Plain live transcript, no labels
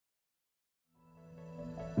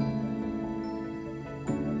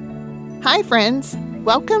Hi, friends.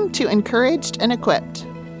 Welcome to Encouraged and Equipped.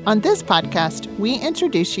 On this podcast, we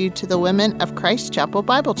introduce you to the women of Christ Chapel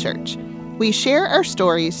Bible Church. We share our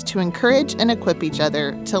stories to encourage and equip each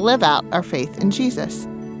other to live out our faith in Jesus.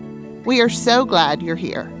 We are so glad you're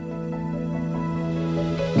here.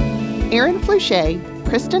 Erin Fleuchet,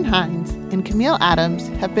 Kristen Hines, and Camille Adams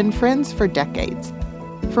have been friends for decades.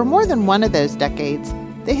 For more than one of those decades,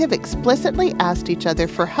 they have explicitly asked each other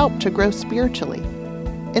for help to grow spiritually.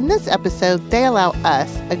 In this episode, they allow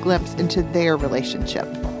us a glimpse into their relationship.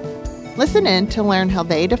 Listen in to learn how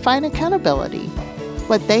they define accountability,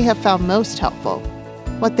 what they have found most helpful,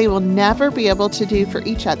 what they will never be able to do for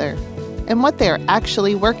each other, and what they are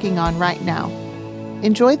actually working on right now.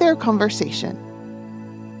 Enjoy their conversation.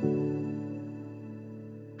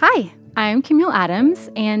 Hi, I'm Camille Adams,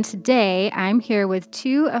 and today I'm here with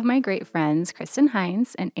two of my great friends, Kristen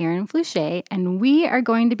Hines and Erin Fleuchet, and we are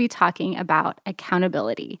going to be talking about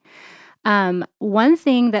accountability. One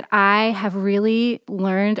thing that I have really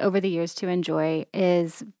learned over the years to enjoy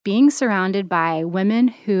is being surrounded by women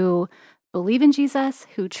who believe in Jesus,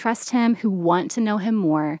 who trust Him, who want to know Him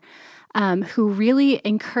more, who really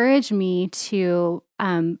encourage me to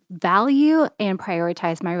value and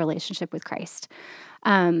prioritize my relationship with Christ.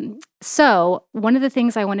 So one of the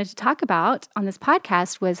things I wanted to talk about on this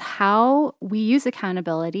podcast was how we use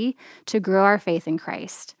accountability to grow our faith in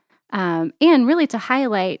Christ, and really to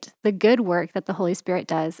highlight the good work that the Holy Spirit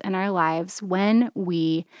does in our lives when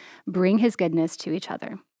we bring His goodness to each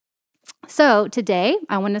other. So today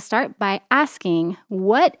I want to start by asking,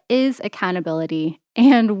 what is accountability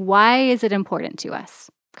and why is it important to us?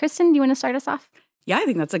 Kristen, do you want to start us off? Yeah, I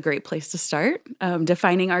think that's a great place to start,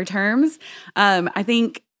 defining our terms. I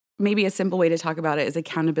think maybe a simple way to talk about it is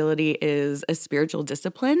accountability is a spiritual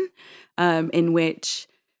discipline in which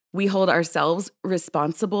we hold ourselves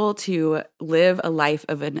responsible to live a life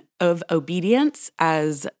of obedience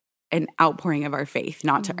as an outpouring of our faith,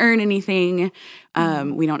 not to earn anything.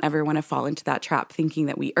 We don't ever want to fall into that trap thinking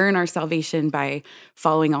that we earn our salvation by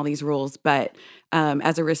following all these rules, but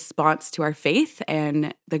as a response to our faith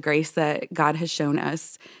and the grace that God has shown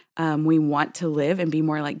us, we want to live and be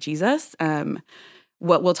more like Jesus.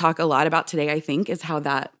 What we'll talk a lot about today, I think, is how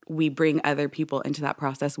that we bring other people into that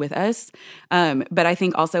process with us. But I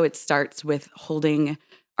think also it starts with holding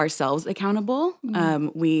ourselves accountable.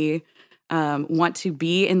 We want to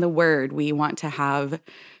be in the Word. We want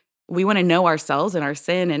to know ourselves and our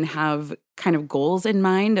sin and have kind of goals in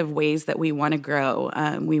mind of ways that we want to grow.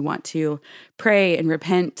 We want to pray and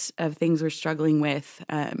repent of things we're struggling with.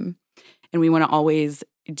 And we want to always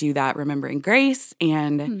do that, remembering grace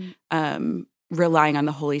and relying on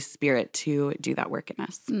the Holy Spirit to do that work in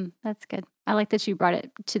us. That's good. I like that you brought it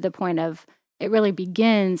to the point of it really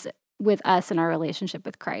begins with us and our relationship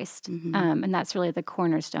with Christ. And that's really the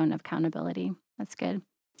cornerstone of accountability. That's good.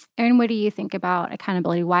 Erin, what do you think about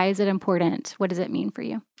accountability? Why is it important? What does it mean for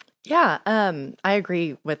you? Yeah, I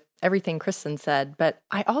agree with everything Kristen said, but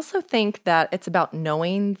I also think that it's about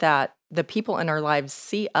knowing that the people in our lives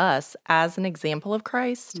see us as an example of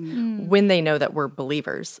Christ when they know that we're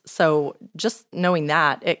believers. So just knowing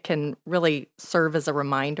that, it can really serve as a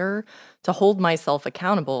reminder to hold myself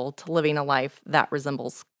accountable to living a life that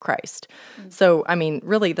resembles Christ. So, I mean,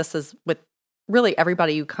 really, this is with really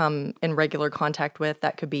everybody you come in regular contact with.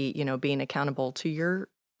 That could be, being accountable to your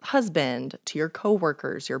husband, to your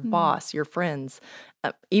coworkers, your boss, your friends,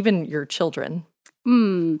 even your children.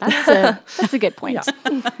 That's a good point.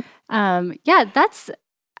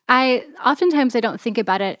 Oftentimes I don't think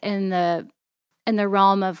about it in the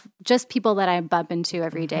realm of just people that I bump into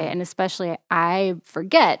every day. And especially I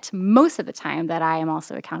forget most of the time that I am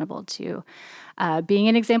also accountable to being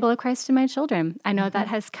an example of Christ to my children. I know that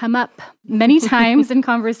has come up many times in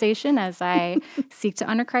conversation as I seek to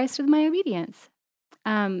honor Christ with my obedience.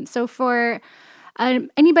 So for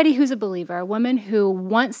anybody who's a believer, a woman who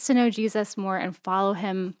wants to know Jesus more and follow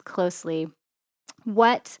Him closely,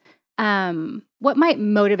 what might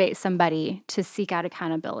motivate somebody to seek out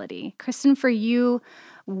accountability? Kristen, for you,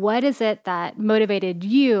 what is it that motivated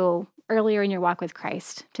you earlier in your walk with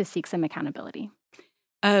Christ to seek some accountability?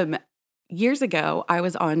 Years ago, I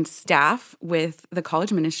was on staff with the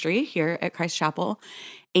college ministry here at Christ Chapel,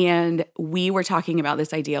 and we were talking about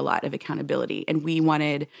this idea a lot of accountability. And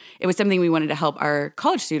it was something we wanted to help our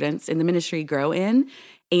college students in the ministry grow in.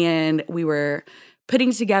 And we were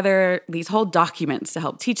putting together these whole documents to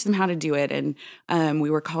help teach them how to do it. And we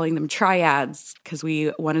were calling them triads because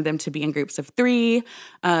we wanted them to be in groups of 3,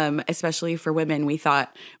 especially for women. We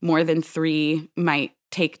thought more than 3 might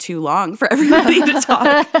take too long for everybody to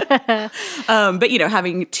talk. But,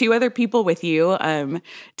 having 2 other people with you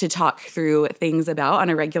to talk through things about on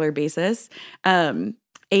a regular basis.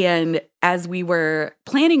 And as we were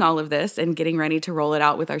planning all of this and getting ready to roll it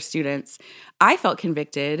out with our students, I felt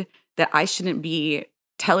convicted that I shouldn't be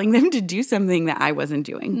telling them to do something that I wasn't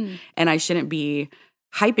doing. And I shouldn't be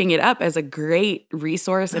hyping it up as a great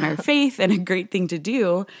resource in our faith and a great thing to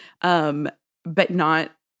do, but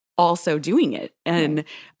not also doing it. And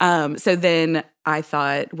so then I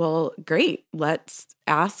thought, well, great, let's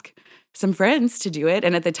ask some friends to do it.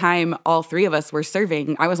 And at the time, all 3 of us were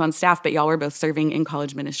serving. I was on staff, but y'all were both serving in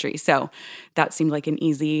college ministry. So that seemed like an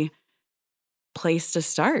easy place to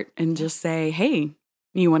start and just say, hey,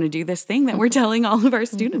 you want to do this thing that we're telling all of our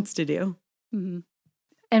students to do. Mm-hmm.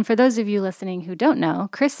 And for those of you listening who don't know,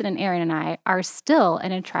 Kristen and Aaron and I are still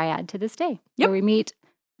in a triad to this day, where we meet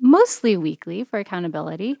mostly weekly for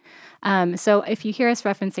accountability. So if you hear us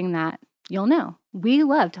referencing that, you'll know. We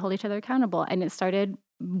love to hold each other accountable, and it started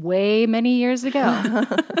way many years ago.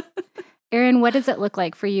 Aaron, what does it look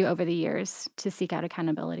like for you over the years to seek out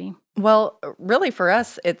accountability? Well, really for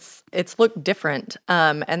us, it's looked different.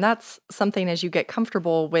 And that's something, as you get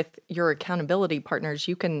comfortable with your accountability partners,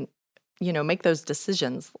 you can, make those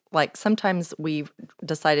decisions. Like sometimes we've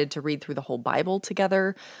decided to read through the whole Bible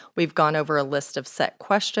together. We've gone over a list of set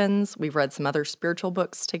questions. We've read some other spiritual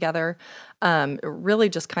books together. Really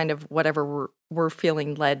just kind of whatever we're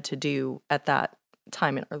feeling led to do at that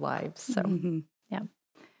time in our lives. So, yeah.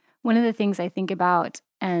 One of the things I think about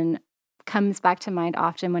and comes back to mind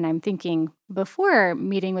often when I'm thinking before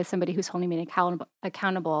meeting with somebody who's holding me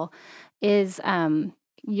accountable is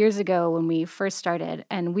years ago when we first started,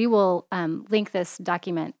 and we will link this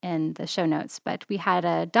document in the show notes, but we had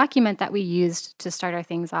a document that we used to start our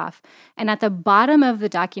things off. And at the bottom of the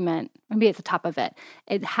document, maybe at the top of it,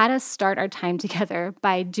 it had us start our time together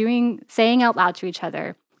by saying out loud to each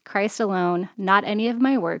other, Christ alone, not any of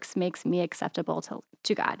my works, makes me acceptable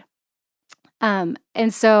to God.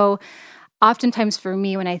 And so oftentimes for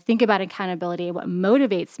me, when I think about accountability, what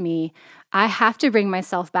motivates me, I have to bring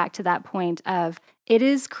myself back to that point of it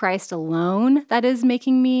is Christ alone that is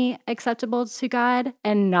making me acceptable to God,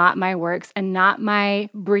 and not my works, and not my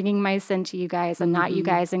bringing my sin to you guys, and not you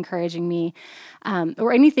guys encouraging me,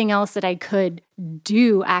 or anything else that I could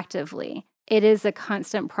do actively. It is a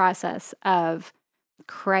constant process of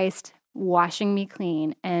Christ washing me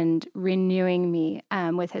clean and renewing me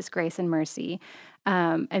with his grace and mercy.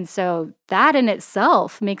 And so that in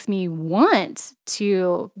itself makes me want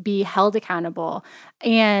to be held accountable,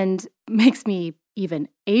 and makes me even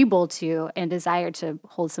able to and desire to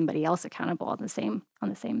hold somebody else accountable on the same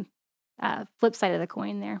flip side of the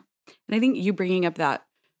coin there. And I think you bringing up that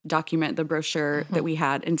document, the brochure that we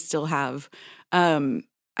had and still have,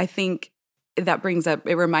 I think that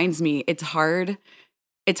it reminds me, it's hard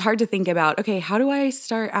to think about, okay, how do I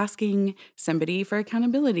start asking somebody for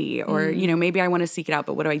accountability? Or, maybe I want to seek it out,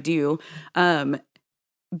 but what do I do?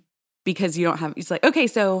 Because you don't have, it's like, okay,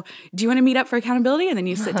 so do you want to meet up for accountability? And then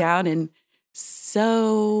you sit down and,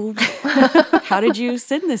 so how did you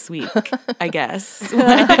sin this week, I guess?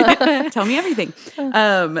 Tell me everything.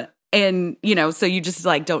 And, so you just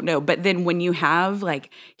don't know. But then when you have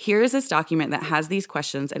here is this document that has these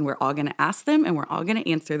questions, and we're all going to ask them and we're all going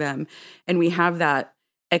to answer them. And we have that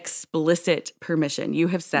explicit permission. You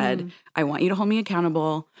have said, I want you to hold me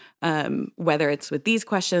accountable, whether it's with these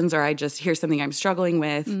questions or here's something I'm struggling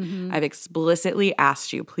with. I've explicitly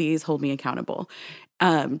asked you, please hold me accountable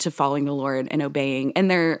to following the Lord and obeying. And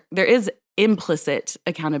there is implicit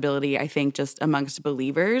accountability, I think, just amongst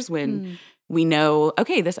believers when we know,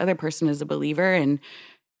 okay, this other person is a believer, and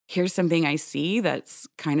here's something I see that's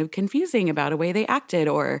kind of confusing about a way they acted,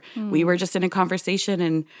 or we were just in a conversation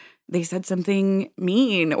and they said something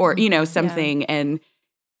mean, or, something. Yeah. And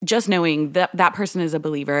just knowing that that person is a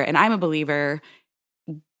believer and I'm a believer,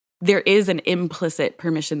 there is an implicit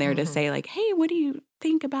permission there to say hey, what do you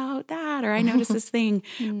think about that? Or I noticed this thing.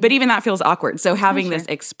 But even that feels awkward. So having this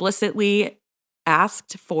explicitly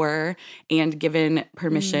asked for and given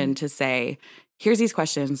permission to say, here's these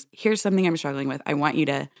questions, here's something I'm struggling with, I want you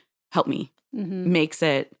to help me, makes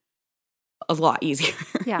it a lot easier.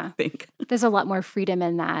 Yeah. I think. There's a lot more freedom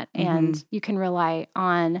in that. And you can rely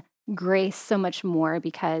on grace so much more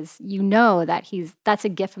because you know that that's a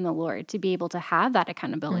gift from the Lord to be able to have that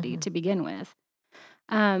accountability to begin with.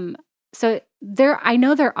 So I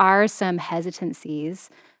know there are some hesitancies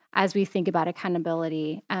as we think about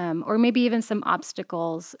accountability, or maybe even some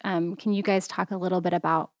obstacles. Can you guys talk a little bit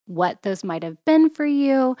about what those might have been for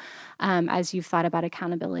you as you've thought about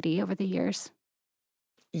accountability over the years?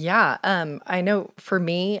 Yeah, I know for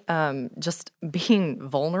me, just being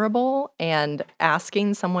vulnerable and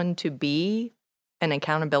asking someone to be an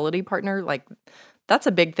accountability partner, like that's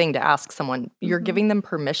a big thing to ask someone. You're giving them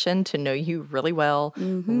permission to know you really well,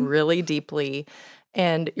 really deeply,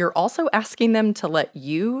 and you're also asking them to let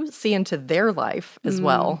you see into their life as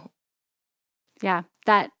well. Yeah,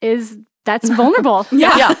 that's vulnerable.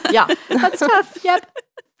 Yeah. That's tough. Yep.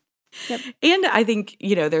 And I think,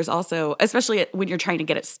 there's also, especially when you're trying to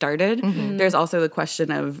get it started, there's also the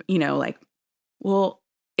question of, well,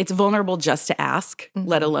 it's vulnerable just to ask,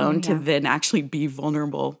 let alone to then actually be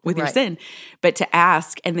vulnerable with your sin. But to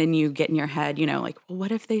ask, and then you get in your head, well,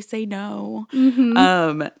 what if they say no?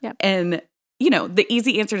 And, the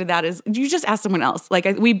easy answer to that is you just ask someone else.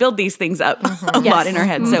 We build these things up a lot in our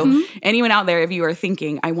head. So anyone out there, if you are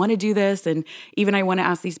thinking, I want to do this, and even I want to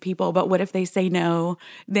ask these people, but what if they say no?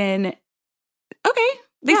 Then, okay,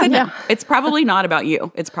 they said no. It's probably not about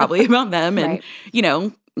you. It's probably about them. And,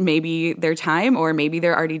 maybe their time, or maybe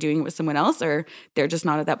they're already doing it with someone else, or they're just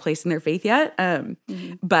not at that place in their faith yet.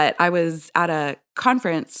 But I was at a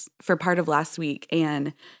conference for part of last week,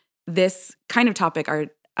 and this kind of topic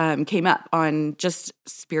came up on just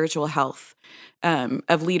spiritual health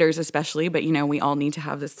of leaders especially, but, we all need to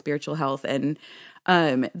have this spiritual health. And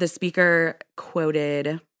the speaker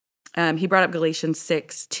quoted, he brought up Galatians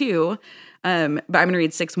 6:2, but I'm going to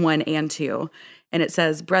read 6:1 and 2. And it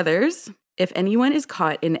says, "Brothers, if anyone is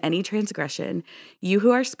caught in any transgression, you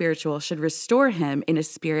who are spiritual should restore him in a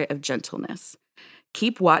spirit of gentleness.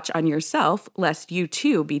 Keep watch on yourself, lest you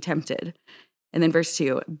too be tempted." And then verse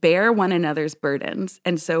 2, "Bear one another's burdens,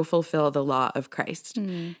 and so fulfill the law of Christ."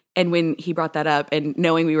 And when he brought that up, and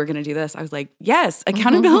knowing we were going to do this, I was like, yes,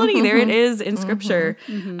 accountability, there it is in Scripture.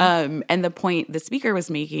 And the point the speaker was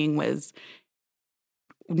making was,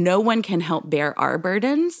 no one can help bear our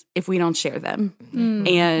burdens if we don't share them.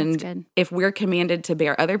 And if we're commanded to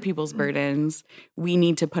bear other people's burdens, we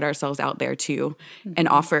need to put ourselves out there too and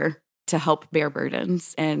offer to help bear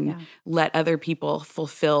burdens and let other people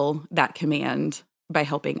fulfill that command by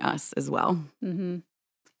helping us as well.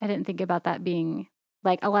 I didn't think about that being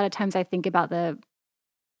a lot of times I think about the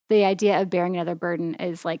idea of bearing another burden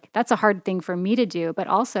is that's a hard thing for me to do, but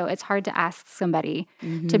also it's hard to ask somebody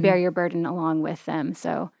to bear your burden along with them.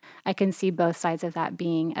 So I can see both sides of that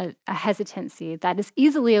being a hesitancy that is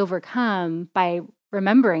easily overcome by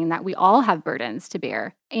remembering that we all have burdens to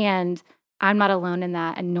bear. And I'm not alone in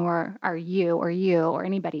that, and nor are you or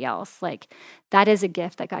anybody else. That is a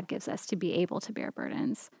gift that God gives us to be able to bear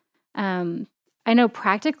burdens. I know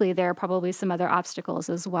practically there are probably some other obstacles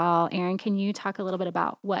as well. Aaron, can you talk a little bit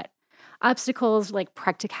about what obstacles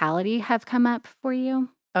practicality have come up for you?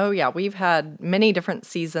 Oh, yeah. We've had many different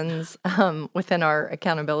seasons within our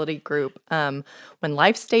accountability group. When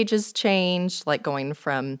life stages change, like going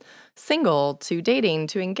from single to dating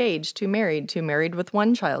to engaged to married with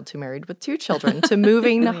one child to married with two children to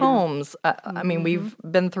moving homes. I mean, we've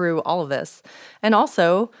been through all of this. And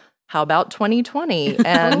also, how about 2020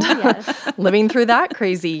 and living through that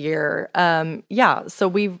crazy year? So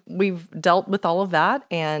we've dealt with all of that,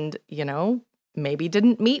 and maybe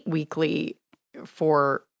didn't meet weekly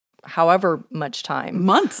for however much time.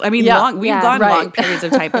 Months. I mean, long. We've gone long periods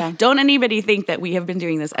of time. Don't anybody think that we have been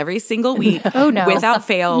doing this every single week without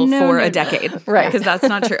fail for a decade. Right. Because that's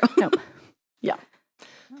not true. Nope. Yeah.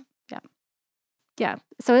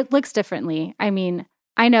 So it looks differently. I mean,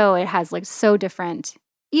 I know it has so different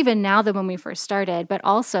even now than when we first started, but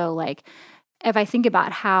also if I think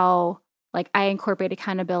about how I incorporate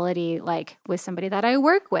accountability with somebody that I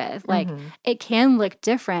work with, it can look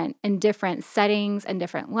different in different settings and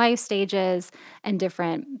different life stages and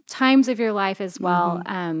different times of your life as well.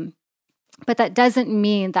 But that doesn't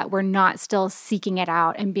mean that we're not still seeking it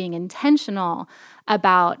out and being intentional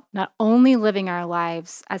about not only living our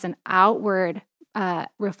lives as an outward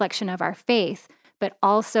reflection of our faith, but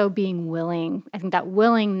also being willing. I think that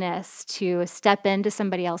willingness to step into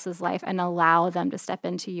somebody else's life and allow them to step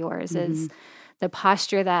into yours is the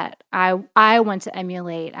posture that I want to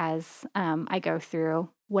emulate as I go through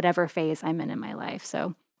whatever phase I'm in my life.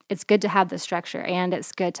 So it's good to have the structure, and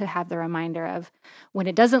it's good to have the reminder of when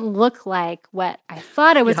it doesn't look like what I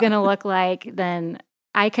thought it was going to look like, then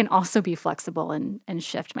I can also be flexible and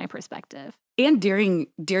shift my perspective. And during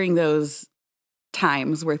those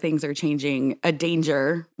times where things are changing, a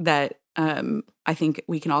danger that I think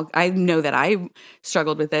we can all, I know that I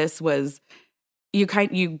struggled with this, was you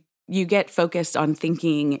you get focused on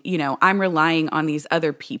thinking, I'm relying on these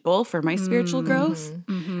other people for my spiritual growth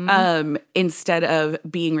instead of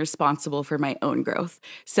being responsible for my own growth.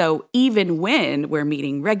 So even when we're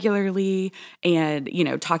meeting regularly and,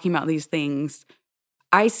 talking about these things,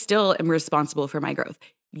 I still am responsible for my growth.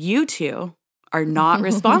 You two are not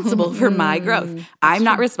responsible for my growth. I'm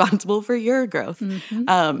not responsible for your growth.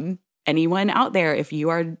 Anyone out there, if you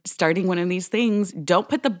are starting one of these things, don't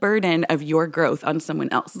put the burden of your growth on someone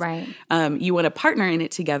else. Right. You want to partner in it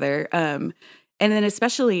together. And then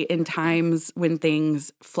especially in times when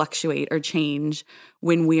things fluctuate or change,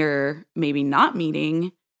 when we're maybe not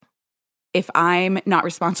meeting, if I'm not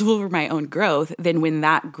responsible for my own growth, then when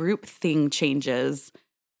that group thing changes,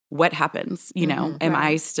 what happens? Am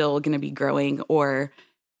I still going to be growing, or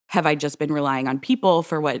have I just been relying on people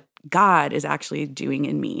for what God is actually doing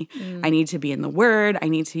in me? I need to be in the Word. I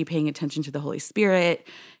need to be paying attention to the Holy Spirit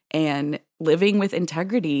and living with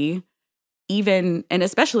integrity, even and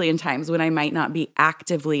especially in times when I might not be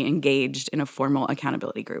actively engaged in a formal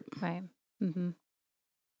accountability group. Right.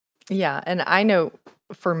 Yeah. And I know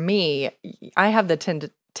for me, I have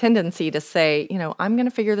the tendency to say, I'm going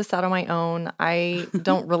to figure this out on my own. I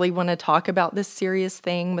don't really want to talk about this serious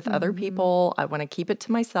thing with other people. I want to keep it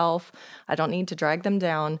to myself. I don't need to drag them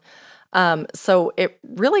down. So it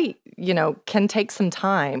really, can take some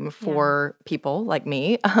time for people like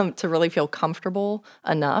me to really feel comfortable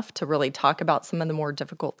enough to really talk about some of the more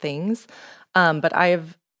difficult things. But I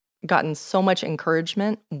have gotten so much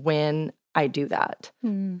encouragement when I do that.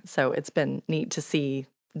 So it's been neat to see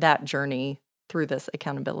that journey through this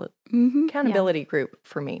accountability group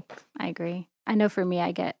for me. I agree. I know for me,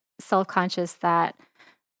 I get self-conscious that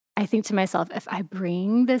I think to myself, if I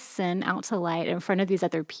bring this sin out to light in front of these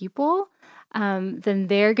other people, then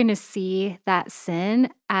they're going to see that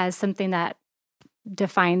sin as something that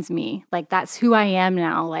defines me. Like, that's who I am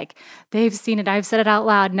now. Like, they've seen it. I've said it out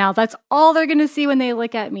loud. Now that's all they're going to see when they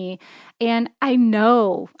look at me. And I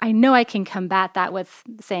know I can combat that with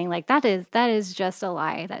saying, like, that is just a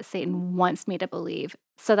lie that Satan wants me to believe,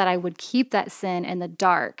 so that I would keep that sin in the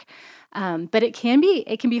dark. But it can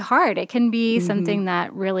be hard. It can be something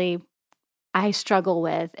that really I struggle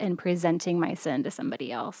with in presenting my sin to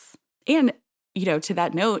somebody else. And to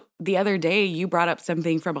that note, the other day you brought up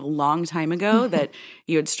something from a long time ago that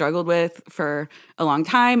you had struggled with for a long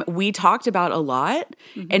time. We talked about a lot.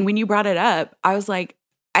 And when you brought it up, I was like,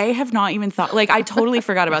 I have not even thought, like, I totally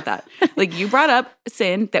forgot about that. Like, you brought up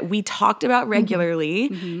sin that we talked about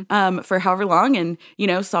regularly for however long, and,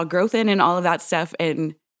 saw growth in and all of that stuff.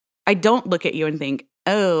 And I don't look at you and think,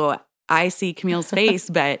 oh, I see Camille's face,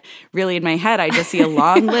 but really in my head, I just see a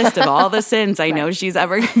long list of all the sins I know she's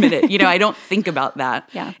ever committed. I don't think about that.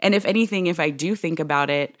 Yeah. And if anything, if I do think about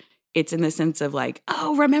it, it's in the sense of like,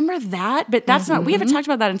 oh, remember that? But that's not, we haven't talked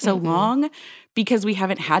about that in so long because we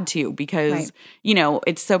haven't had to, because,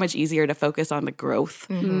 it's so much easier to focus on the growth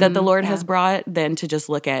that the Lord has brought than to just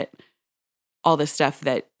look at all the stuff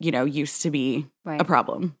that, used to be a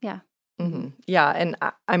problem. Yeah. Yeah. And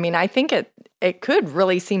I mean, I think it could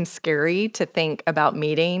really seem scary to think about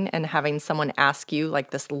meeting and having someone ask you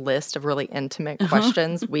like this list of really intimate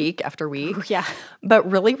questions week after week. Yeah.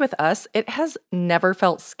 But really with us, it has never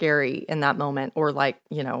felt scary in that moment or like,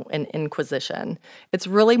 an inquisition. It's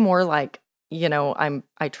really more like,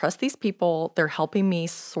 I trust these people. They're helping me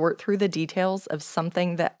sort through the details of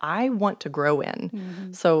something that I want to grow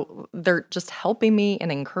in. So they're just helping me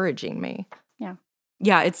and encouraging me. Yeah.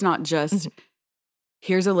 Yeah, it's not just,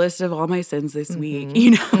 here's a list of all my sins this week.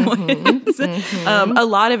 A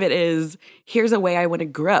lot of it is, here's a way I want to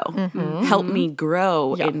grow. Help me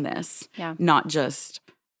grow in this. Yeah. Not just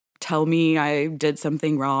tell me I did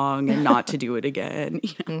something wrong and not to do it again.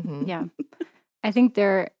 Yeah. I think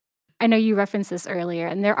I know you referenced this earlier,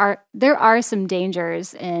 and there are some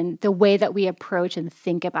dangers in the way that we approach and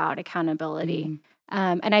think about accountability.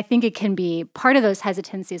 And I think it can be part of those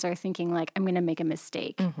hesitancies are thinking like, I'm going to make a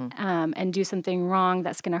mistake and do something wrong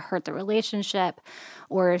that's going to hurt the relationship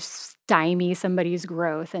or stymie somebody's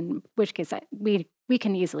growth, in which case we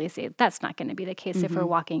can easily see that's not going to be the case if we're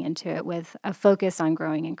walking into it with a focus on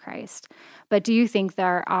growing in Christ. But do you think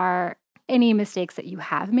there are any mistakes that you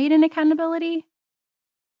have made in accountability?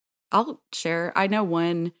 I'll share. I know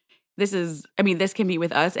one, this can be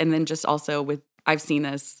with us, and then just also with, I've seen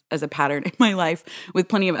this as a pattern in my life with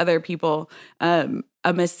plenty of other people.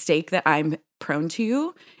 A mistake that I'm prone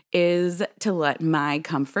to is to let my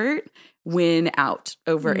comfort win out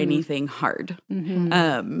over anything hard.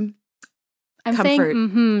 I'm comfort,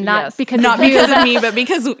 saying not because not of you. because of me, but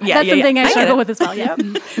because that's something I struggle with as well. Yeah, but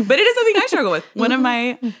it is something I struggle with. One of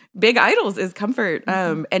my big idols is comfort,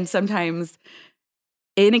 and sometimes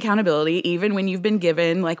in accountability, even when you've been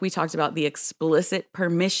given, like we talked about, the explicit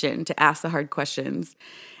permission to ask the hard questions,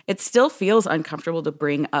 it still feels uncomfortable to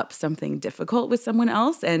bring up something difficult with someone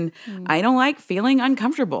else. And I don't like feeling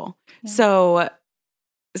uncomfortable. Yeah. So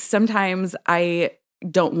sometimes I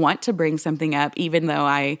don't want to bring something up, even though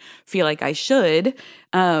I feel like I should.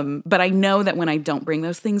 But I know that when I don't bring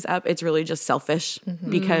those things up, it's really just selfish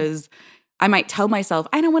because I might tell myself,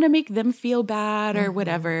 I don't want to make them feel bad or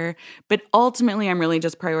whatever. But ultimately, I'm really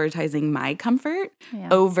just prioritizing my comfort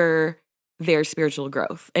over their spiritual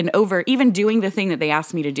growth and over even doing the thing that they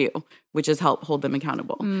asked me to do, which is help hold them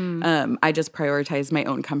accountable. I just prioritize my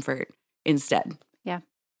own comfort instead. Yeah.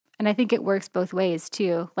 And I think it works both ways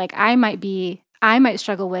too. Like I might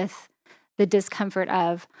struggle with the discomfort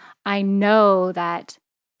of, I know that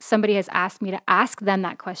somebody has asked me to ask them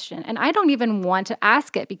that question. And I don't even want to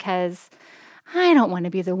ask it because I don't want to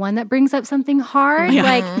be the one that brings up something hard. Yeah.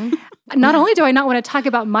 Like, not only do I not want to talk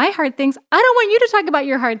about my hard things, I don't want you to talk about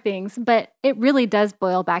your hard things. But it really does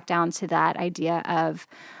boil back down to that idea of,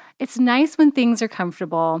 it's nice when things are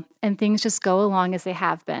comfortable and things just go along as they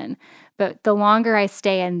have been. But the longer I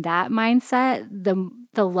stay in that mindset,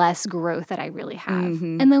 the less growth that I really have.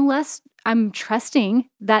 And the less I'm trusting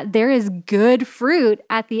that there is good fruit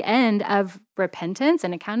at the end of repentance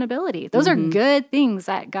and accountability. Those are good things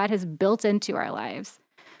that God has built into our lives.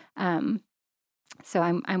 So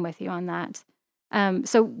I'm with you on that.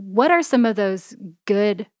 So what are some of those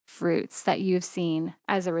good fruits that you've seen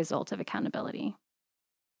as a result of accountability?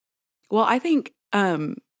 Well, I think,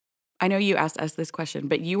 I know you asked us this question,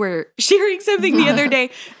 but you were sharing something the other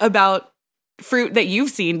day about fruit that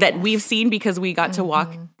you've seen, that we've seen because we got to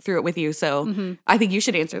walk through it with you. So I think you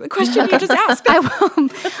should answer the question you just asked. I will.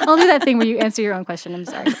 I'll do that thing where you answer your own question. I'm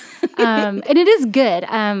sorry. And it is good.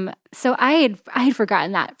 So I had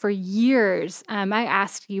forgotten that for years. I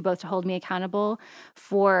asked you both to hold me accountable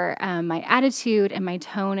for my attitude and my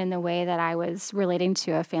tone and the way that I was relating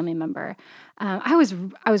to a family member. I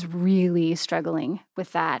was really struggling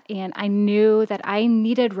with that, and I knew that I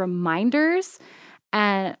needed reminders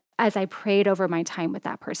as I prayed over my time with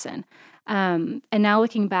that person. And now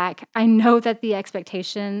looking back, I know that the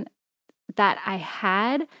expectation that I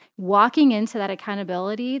had walking into that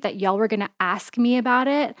accountability, that y'all were going to ask me about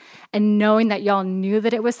it, and knowing that y'all knew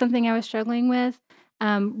that it was something I was struggling with,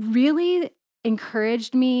 really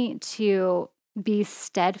encouraged me to be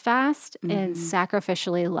steadfast in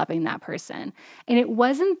sacrificially loving that person. And it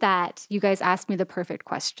wasn't that you guys asked me the perfect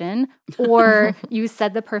question or you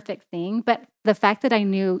said the perfect thing, but the fact that I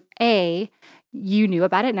knew, A, you knew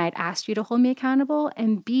about it and I'd asked you to hold me accountable,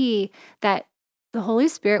 and B, that the Holy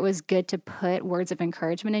Spirit was good to put words of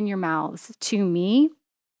encouragement in your mouths to me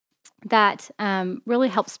that really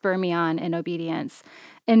helped spur me on in obedience.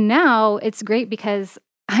 And now it's great because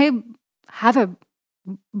I have a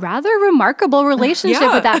rather remarkable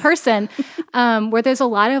relationship with that person, where there's a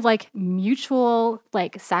lot of like mutual,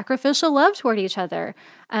 like sacrificial love toward each other.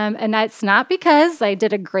 And that's not because I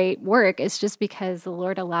did a great work. It's just because the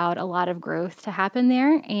Lord allowed a lot of growth to happen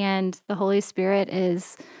there. And the Holy Spirit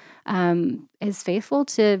is faithful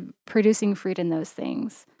to producing fruit in those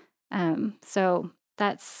things. So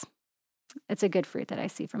it's a good fruit that I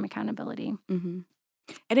see from accountability.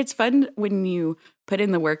 And it's fun when you put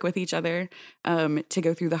in the work with each other to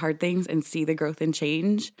go through the hard things and see the growth and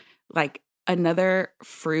change. Like another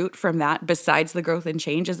fruit from that, besides the growth and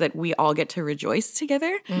change, is that we all get to rejoice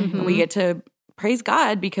together. And we get to praise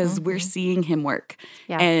God because we're seeing Him work.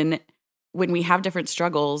 Yeah. And when we have different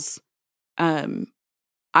struggles,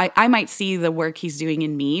 I might see the work He's doing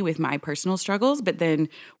in me with my personal struggles, but then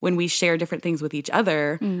when we share different things with each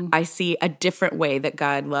other, I see a different way that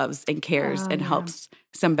God loves and cares and helps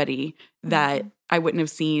somebody that I wouldn't have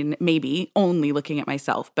seen maybe only looking at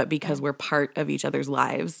myself, but because we're part of each other's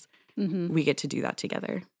lives, we get to do that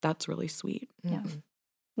together. That's really sweet. Yeah.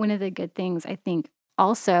 One of the good things I think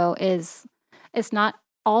also is it's not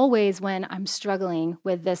always when I'm struggling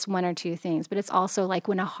with this one or two things, but it's also like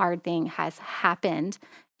when a hard thing has happened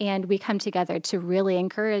and we come together to really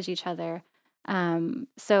encourage each other.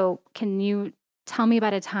 So can you tell me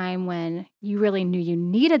about a time when you really knew you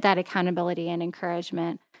needed that accountability and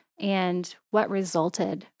encouragement, and what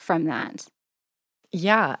resulted from that?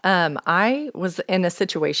 Yeah, I was in a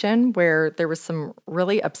situation where there was some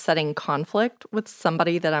really upsetting conflict with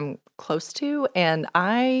somebody that I'm close to, and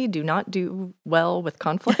I do not do well with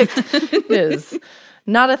conflict. It is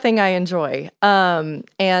not a thing I enjoy.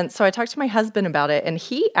 And so I talked to my husband about it, and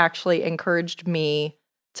he actually encouraged me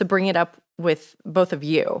to bring it up with both of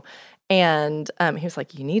you. And he was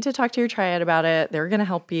like, you need to talk to your triad about it. They're going to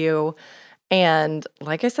help you. And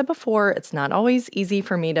like I said before, it's not always easy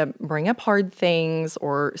for me to bring up hard things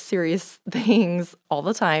or serious things all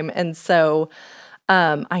the time. And so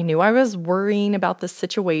I knew I was worrying about this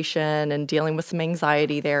situation and dealing with some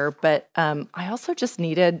anxiety there, but I also just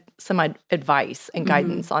needed some advice and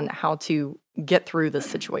guidance on how to get through this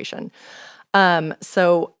situation.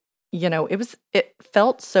 So, it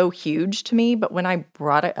felt so huge to me, but when I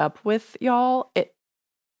brought it up with y'all, it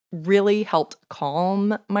really helped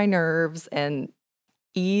calm my nerves and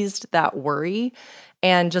eased that worry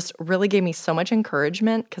and just really gave me so much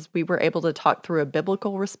encouragement because we were able to talk through a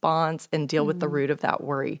biblical response and deal with the root of that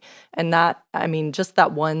worry. And just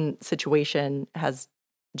that one situation has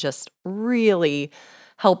just really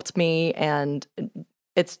helped me, and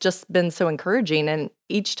it's just been so encouraging. And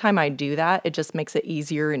each time I do that, it just makes it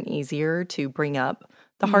easier and easier to bring up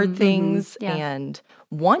the hard things and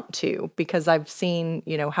want to, because I've seen,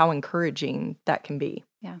 how encouraging that can be.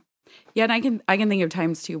 Yeah, and I can think of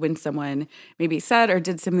times too when someone maybe said or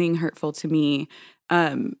did something hurtful to me,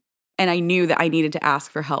 and I knew that I needed to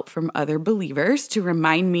ask for help from other believers to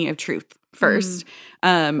remind me of truth first,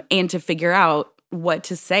 and to figure out what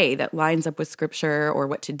to say that lines up with scripture or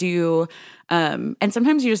what to do. And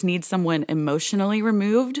sometimes you just need someone emotionally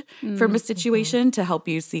removed from a situation to help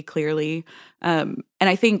you see clearly. And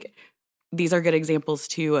I think these are good examples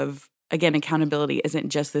too of, again, accountability isn't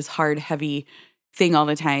just this hard, heavy thing all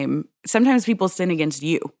the time. Sometimes people sin against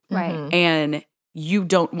you. Right. And you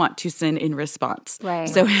don't want to sin in response. Right.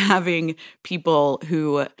 So having people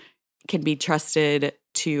who can be trusted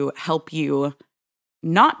to help you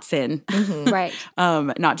not sin, Right.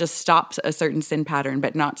 not just stop a certain sin pattern,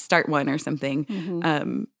 but not start one or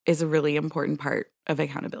something, is a really important part of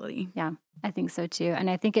accountability. Yeah, I think so too. And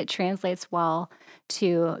I think it translates well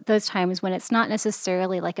to those times when it's not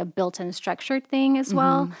necessarily like a built-in structured thing as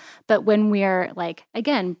well, but when we're like,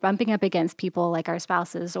 again, bumping up against people like our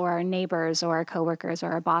spouses or our neighbors or our coworkers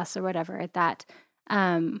or our boss or whatever, that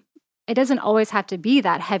it doesn't always have to be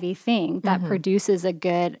that heavy thing that produces a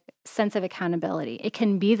good sense of accountability. It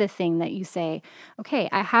can be the thing that you say, okay,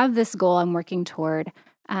 I have this goal I'm working toward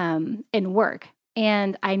in work,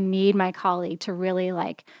 and I need my colleague to really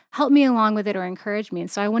like help me along with it or encourage me.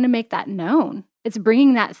 And so I want to make that known. It's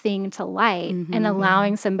bringing that thing to light and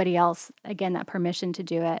allowing somebody else, again, that permission to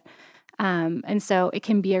do it. And so it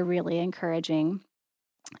can be a really encouraging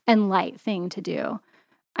and light thing to do.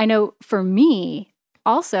 I know for me,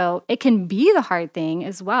 also, it can be the hard thing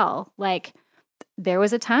as well. Like there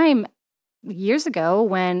was a time years ago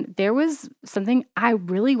when there was something I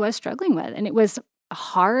really was struggling with, and it was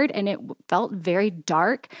hard and it felt very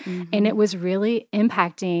dark, and it was really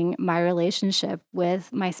impacting my relationship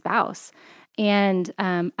with my spouse. And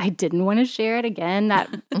I didn't want to share it again, that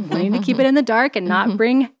wanting to keep it in the dark and not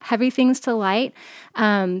bring heavy things to light.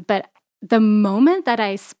 But the moment that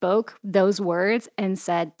I spoke those words and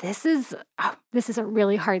said, this is a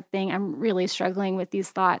really hard thing. I'm really struggling with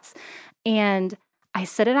these thoughts. And I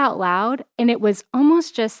said it out loud, and it was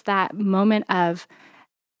almost just that moment of,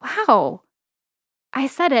 wow, I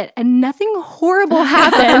said it and nothing horrible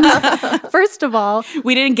happened. First of all,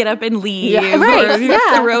 we didn't get up and leave or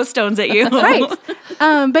throw stones at you. Right.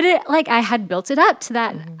 But it, like, I had built it up to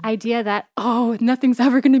that idea that, oh, nothing's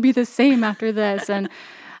ever going to be the same after this. And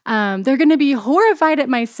they're going to be horrified at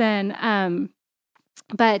my sin.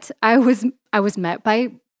 But I was met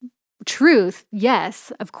by truth.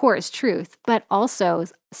 Yes, of course, truth, but also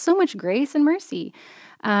so much grace and mercy.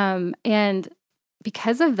 And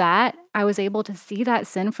because of that, I was able to see that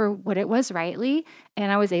sin for what it was rightly,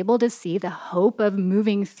 and I was able to see the hope of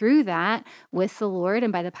moving through that with the Lord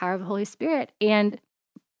and by the power of the Holy Spirit. And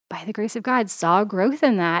by the grace of God, saw growth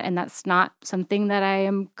in that, and that's not something that I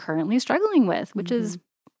am currently struggling with, which is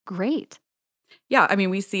great. Yeah, I mean,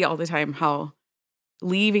 we see all the time how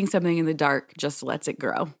leaving something in the dark just lets it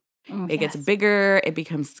grow. It gets bigger, it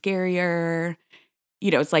becomes scarier.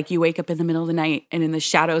 It's like you wake up in the middle of the night and in the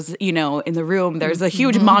shadows, in the room, there's a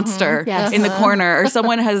huge monster in the corner, or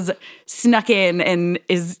someone has snuck in and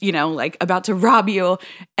is, like about to rob you.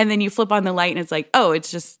 And then you flip on the light and it's like, oh, it's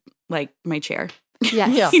just like my chair.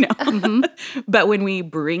 Yes. But when we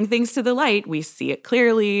bring things to the light, we see it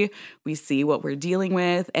clearly. We see what we're dealing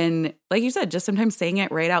with. And like you said, just sometimes saying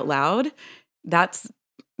it right out loud, that's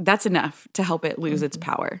enough to help it lose its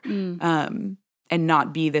power. And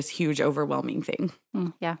not be this huge, overwhelming thing.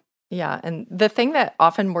 Yeah. Yeah. And the thing that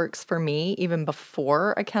often works for me, even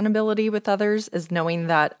before accountability with others, is knowing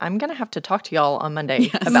that I'm going to have to talk to y'all on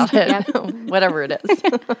Monday about it, whatever it is.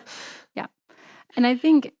 Yeah. And I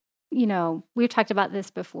think, we've talked about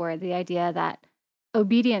this before, the idea that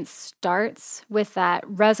obedience starts with that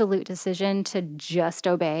resolute decision to just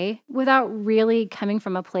obey without really coming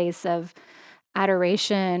from a place of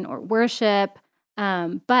adoration or worship.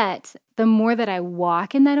 But the more that I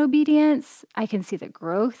walk in that obedience, I can see the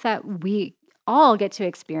growth that we all get to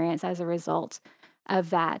experience as a result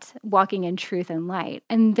of that walking in truth and light.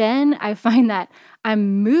 And then I find that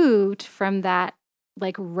I'm moved from that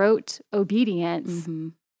like rote obedience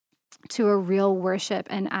to a real worship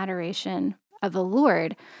and adoration of the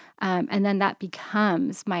Lord. And then that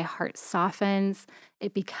becomes, my heart softens.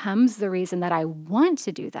 It becomes the reason that I want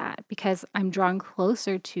to do that because I'm drawn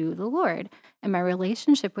closer to the Lord and my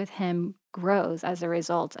relationship with Him grows as a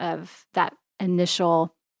result of that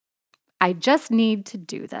initial, I just need to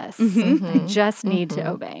do this. I just need to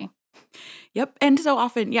obey. Yep. And so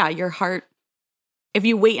often, your heart, if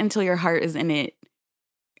you wait until your heart is in it,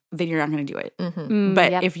 then you're not going to do it.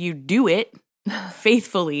 But if you do it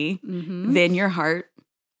faithfully, then your heart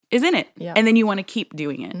is in it. Yep. And then you want to keep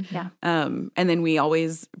doing it. And then we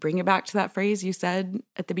always bring it back to that phrase you said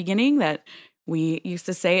at the beginning that we used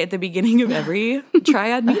to say at the beginning of every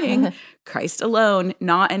triad meeting, Christ alone,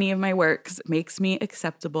 not any of my works, makes me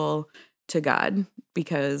acceptable to God,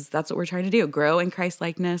 because that's what we're trying to do. Grow in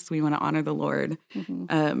Christ-likeness. We want to honor the Lord,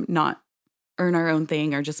 not earn our own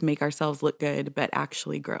thing or just make ourselves look good, but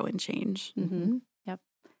actually grow and change. Yep.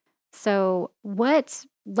 So let's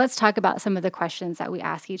talk about some of the questions that we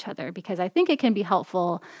ask each other, because I think it can be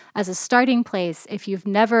helpful as a starting place if you've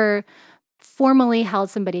never formally held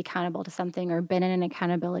somebody accountable to something or been in an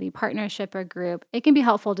accountability partnership or group. It can be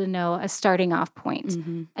helpful to know a starting off point.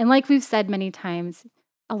 And like we've said many times,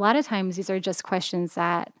 a lot of times these are just questions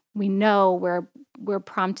that we know we're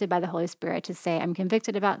prompted by the Holy Spirit to say, I'm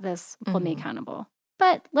convicted about this, hold me accountable.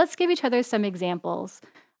 But let's give each other some examples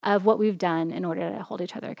of what we've done in order to hold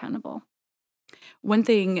each other accountable. One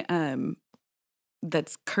thing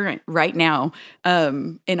that's current right now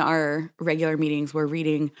in our regular meetings, we're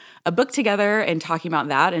reading a book together and talking about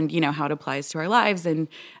that and, how it applies to our lives and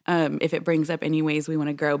if it brings up any ways we want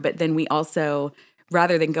to grow. But then we also,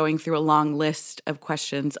 rather than going through a long list of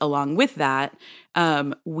questions along with that,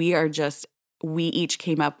 we each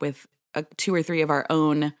came up with 2 or 3 of our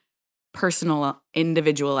own personal,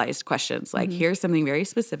 individualized questions. Like, here's something very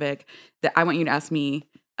specific that I want you to ask me.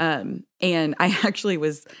 And I actually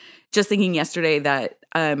was just thinking yesterday that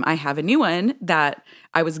I have a new one that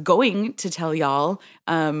I was going to tell y'all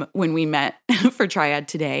when we met for Triad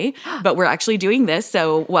today, but we're actually doing this.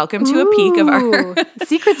 So welcome to a peek of our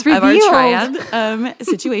secrets of our revealed. Triad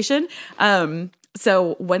situation.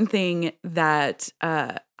 So one thing that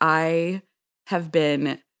I have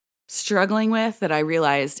been struggling with that I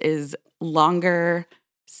realized is longer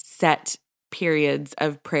set periods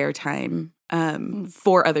of prayer time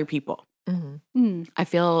for other people. I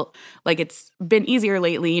feel like it's been easier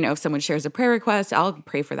lately. If someone shares a prayer request, I'll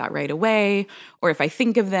pray for that right away. Or if I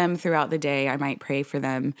think of them throughout the day, I might pray for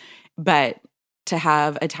them. But to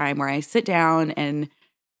have a time where I sit down and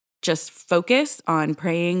just focus on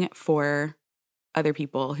praying for other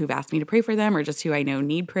people who've asked me to pray for them or just who I know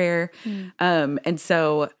need prayer. And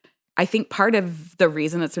so I think part of the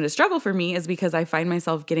reason it's been a struggle for me is because I find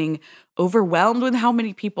myself getting overwhelmed with how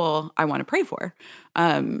many people I want to pray for.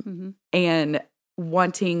 And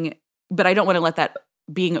wanting, but I don't want to let that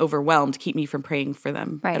being overwhelmed keep me from praying for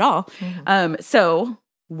them at all. So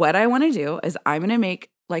what I want to do is I'm going to make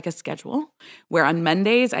like a schedule where on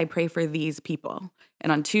Mondays I pray for these people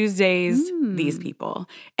and on Tuesdays, these people.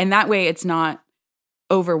 And that way it's not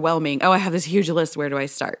overwhelming. Oh, I have this huge list. Where do I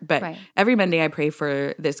start? But every Monday I pray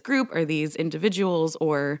for this group or these individuals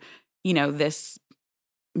or, this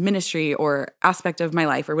ministry or aspect of my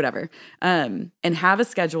life or whatever, and have a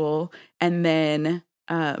schedule. And then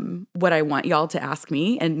what I want y'all to ask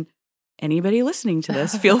me, and anybody listening to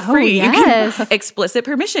this, feel free. Yes. You can, explicit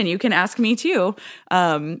permission. You can ask me too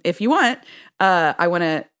if you want. I want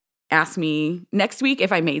to ask me next week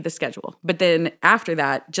if I made the schedule. But then after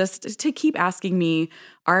that, just to keep asking me,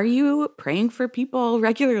 are you praying for people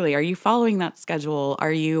regularly? Are you following that schedule?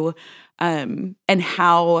 Are you, and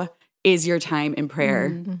how is your time in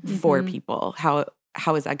prayer for people?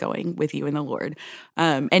 How is that going with you and the Lord?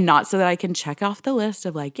 And not so that I can check off the list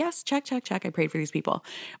of like, yes, check, I prayed for these people,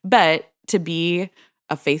 but to be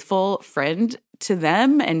a faithful friend to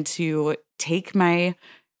them and to take my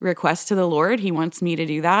request to the Lord. He wants me to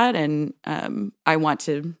do that. And I want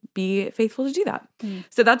to be faithful to do that.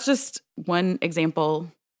 So that's just one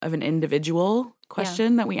example of an individual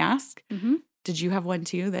question that we ask. Did you have one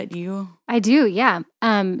too that you? I do, yeah.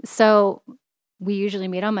 So we usually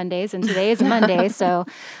meet on Mondays, and today is a Monday. So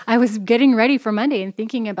I was getting ready for Monday and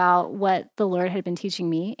thinking about what the Lord had been teaching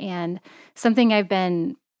me. And something I've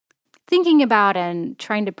been thinking about and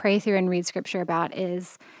trying to pray through and read scripture about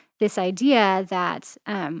is this idea that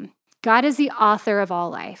God is the author of all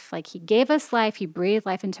life. Like, he gave us life, he breathed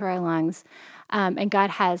life into our lungs, and God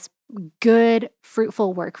has good,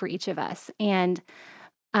 fruitful work for each of us. And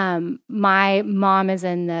my mom is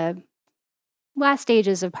in the last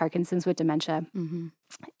stages of Parkinson's with dementia. Mm-hmm.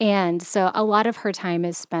 And so a lot of her time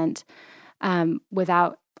is spent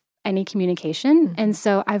without any communication. Mm-hmm. And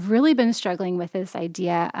so I've really been struggling with this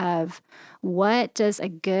idea of what does a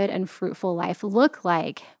good and fruitful life look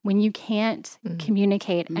like when you can't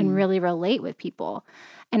communicate and really relate with people.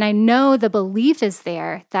 And I know the belief is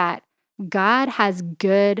there that God has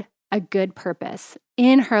a good purpose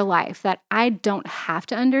in her life that I don't have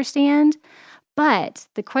to understand. But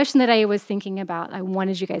the question that I was thinking about, I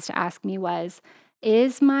wanted you guys to ask me was,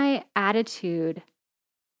 is my attitude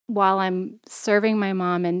while I'm serving my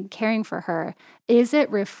mom and caring for her, is it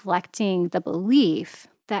reflecting the belief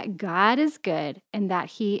that God is good and that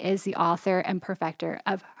he is the author and perfecter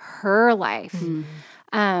of her life?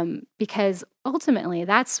 Because ultimately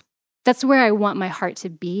that's where I want my heart to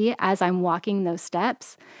be as I'm walking those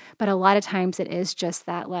steps. But a lot of times it is just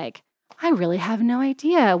that, like, I really have no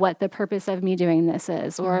idea what the purpose of me doing this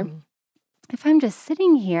is. Or if I'm just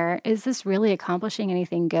sitting here, is this really accomplishing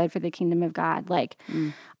anything good for the kingdom of God? Like,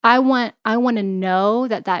 I want to know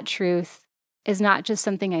that truth is not just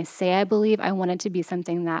something I say I believe. I want it to be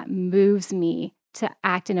something that moves me to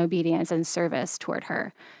act in obedience and service toward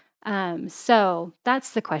her. So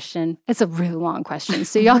that's the question. It's a really long question,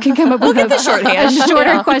 so y'all can come up with a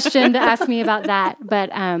shorter question to ask me about that.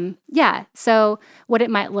 But yeah, so what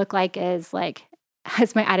it might look like is, like,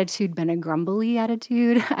 has my attitude been a grumbly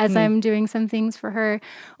attitude as I'm doing some things for her?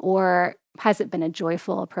 Or has it been a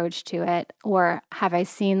joyful approach to it? Or have I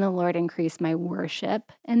seen the Lord increase my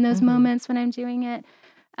worship in those moments when I'm doing it?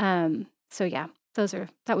 So yeah,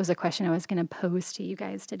 that was a question I was going to pose to you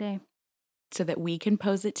guys today. So that we can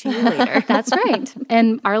pose it to you later. That's right.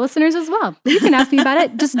 And our listeners as well. You can ask me about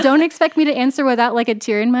it. Just don't expect me to answer without, like, a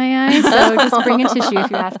tear in my eye. So just bring a tissue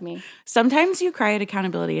if you ask me. Sometimes you cry at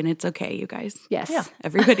accountability, and it's okay, you guys. Yes. Yeah.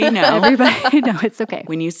 Everybody know. Everybody know it's okay.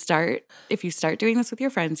 If you start doing this with your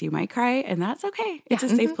friends, you might cry, and that's okay. It's a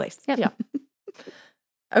safe place. Yep. Yeah.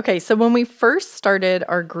 Okay, so when we first started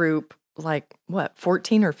our group, like,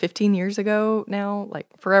 14 or 15 years ago now, like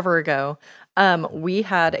forever ago, we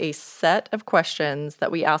had a set of questions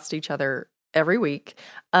that we asked each other every week.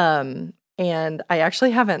 And I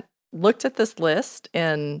actually haven't looked at this list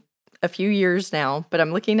in a few years now, but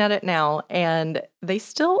I'm looking at it now, and they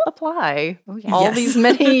still apply these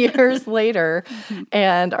many years later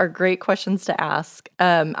and are great questions to ask.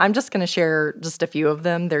 I'm just going to share just a few of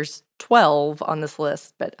them. There's 12 on this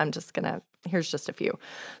list, but here's just a few.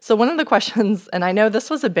 So one of the questions, and I know this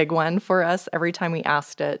was a big one for us every time we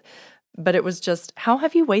asked it, but it was just, how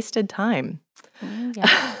have you wasted time?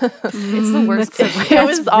 Yeah. It's the worst. It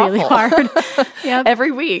was really awful. hard. Yep.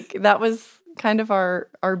 Every week. That was kind of our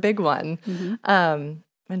big one. And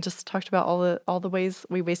just talked about all the ways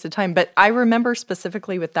we wasted time. But I remember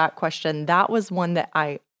specifically with that question, that was one that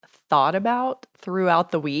I thought about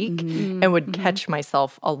throughout the week and would catch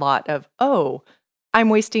myself a lot of, I'm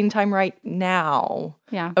wasting time right now.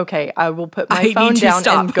 Yeah. Okay, I will put my phone down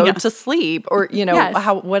and go to sleep, or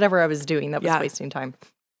whatever I was doing that was wasting time.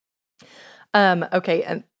 Okay,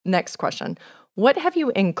 and next question. What have you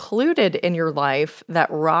included in your life that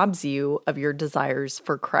robs you of your desires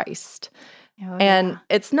for Christ? And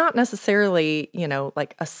it's not necessarily,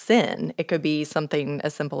 like a sin. It could be something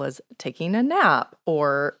as simple as taking a nap,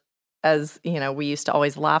 or as, we used to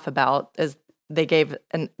always laugh about, as they gave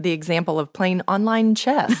the example of playing online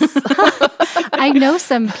chess. I know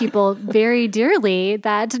some people very dearly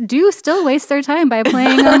that do still waste their time by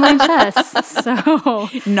playing online chess. So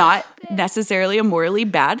not necessarily a morally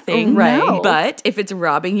bad thing, right? No. But if it's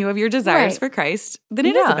robbing you of your desires for Christ, then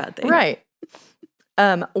it is a bad thing, right?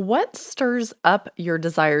 What stirs up your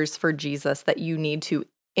desires for Jesus that you need to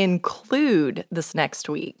include this next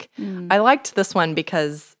week? I liked this one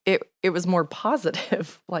because it was more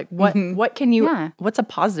positive. Like, what can you what's a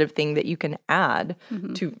positive thing that you can add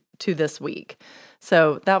to this week?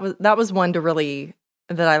 So that was one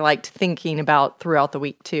that I liked thinking about throughout the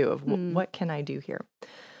week too, of what can I do here?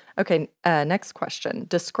 Okay, next question.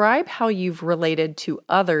 Describe how you've related to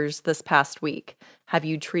others this past week. Have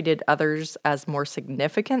you treated others as more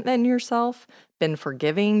significant than yourself, been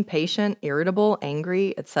forgiving, patient, irritable,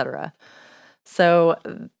 angry, etc.? So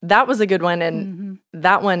that was a good one. And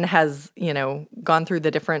that one has, gone through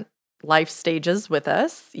the different life stages with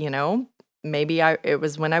us, maybe it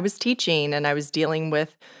was when I was teaching and I was dealing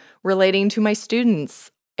with relating to my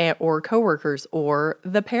students or coworkers or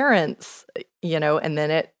the parents, and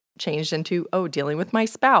then it changed into, dealing with my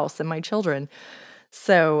spouse and my children.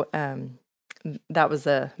 So that was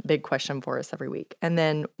a big question for us every week. And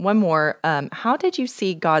then one more, how did you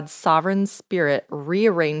see God's sovereign spirit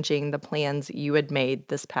rearranging the plans you had made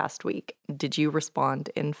this past week? Did you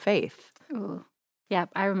respond in faith? Ooh. Yeah,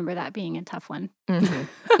 I remember that being a tough one.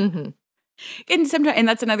 Mm-hmm. Mm-hmm. And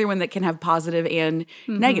that's another one that can have positive and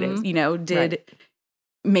negatives.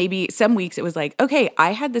 Maybe some weeks it was like, okay,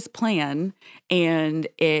 I had this plan and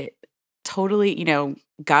it totally,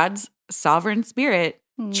 God's sovereign spirit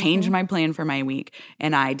changed my plan for my week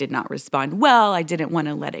and I did not respond well. I didn't want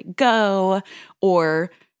to let it go,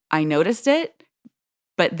 or I noticed it,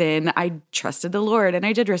 but then I trusted the Lord and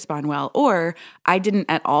I did respond well, or I didn't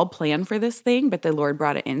at all plan for this thing, but the Lord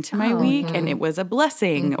brought it into my week and it was a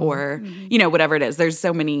blessing, or, whatever it is. There's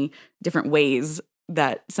so many different ways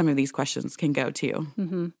that some of these questions can go too.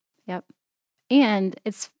 Mm-hmm. Yep. And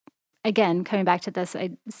it's, again, coming back to this,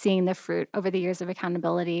 seeing the fruit over the years of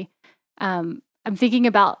accountability. I'm thinking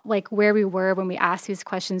about like where we were when we asked these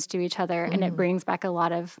questions to each other, and it brings back a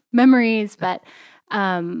lot of memories. But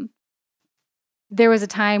there was a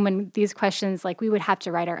time when these questions, like we would have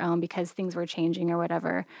to write our own because things were changing or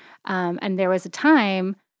whatever. And there was a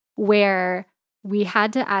time where we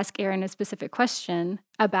had to ask Erin a specific question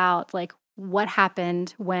about like what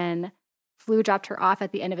happened when Flu dropped her off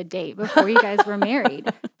at the end of a date before you guys were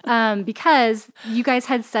married, because you guys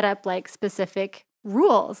had set up like specific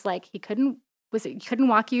rules, like he couldn't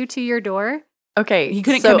walk you to your door. Okay. He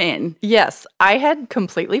couldn't come in. Yes. I had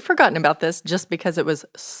completely forgotten about this just because it was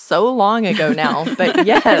so long ago now. But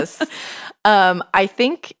yes, I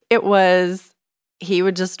think it was he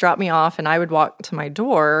would just drop me off and I would walk to my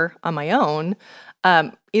door on my own,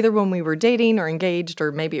 either when we were dating or engaged,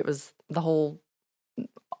 or maybe it was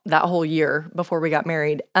that whole year before we got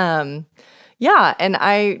married. Yeah. And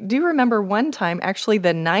I do remember one time, actually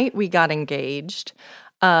the night we got engaged,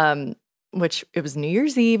 which it was New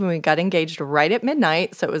Year's Eve, and we got engaged right at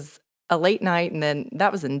midnight. So it was a late night. And then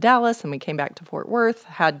that was in Dallas, and we came back to Fort Worth,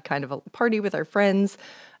 had kind of a party with our friends.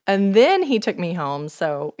 And then he took me home.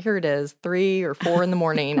 So here it is, 3 or 4 in the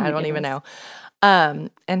morning. I don't even know.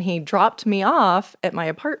 And he dropped me off at my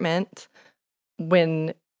apartment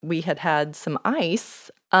when we had some ice.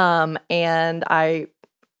 And I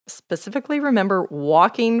specifically remember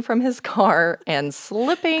walking from his car and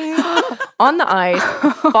slipping on the ice,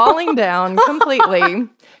 falling down completely,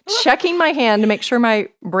 checking my hand to make sure my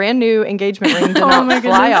brand new engagement ring did not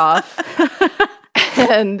fly off,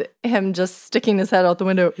 and him just sticking his head out the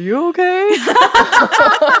window. You okay?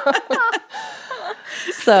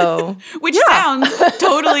 So, which sounds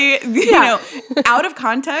totally, out of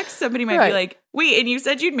context. Somebody might be like, wait, and you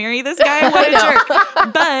said you'd marry this guy? What a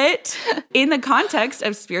jerk. But in the context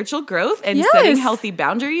of spiritual growth and setting healthy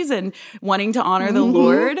boundaries and wanting to honor the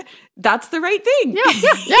Lord, that's the right thing.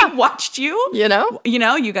 Yeah. He watched you.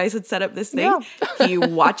 You guys had set up this thing. Yeah. He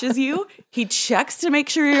watches you. He checks to make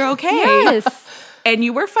sure you're okay. Yes. And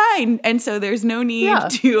you were fine. And so there's no need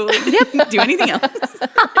to do anything else.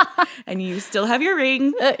 And you still have your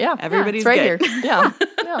ring. Everybody's right good. Here. Yeah.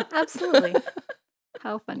 Absolutely.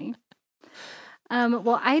 How funny.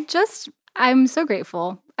 Well, I'm so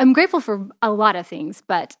grateful. I'm grateful for a lot of things,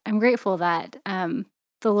 but I'm grateful that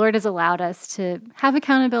the Lord has allowed us to have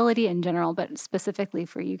accountability in general, but specifically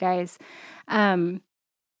for you guys. And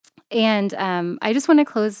I just want to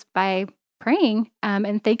close by praying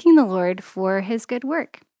and thanking the Lord for his good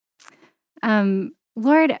work.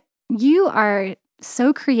 Lord, you are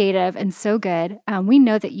so creative and so good. We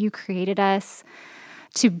know that you created us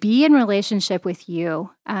to be in relationship with you,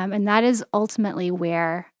 and that is ultimately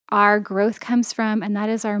where our growth comes from, and that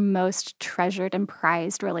is our most treasured and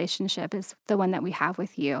prized relationship, is the one that we have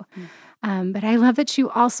with you. But I love that you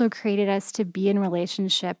also created us to be in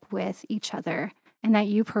relationship with each other, and that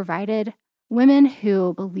you provided women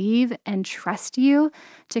who believe and trust you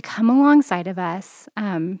to come alongside of us,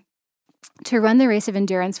 to run the race of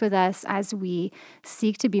endurance with us as we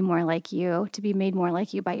seek to be more like you, to be made more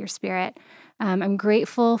like you by your Spirit. I'm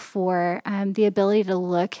grateful for the ability to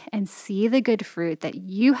look and see the good fruit that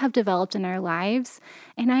you have developed in our lives.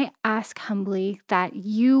 And I ask humbly that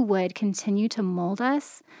you would continue to mold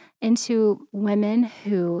us into women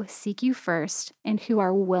who seek you first and who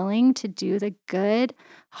are willing to do the good,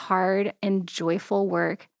 hard, and joyful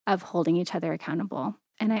work of holding each other accountable.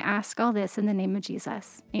 And I ask all this in the name of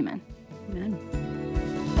Jesus. Amen. Amen.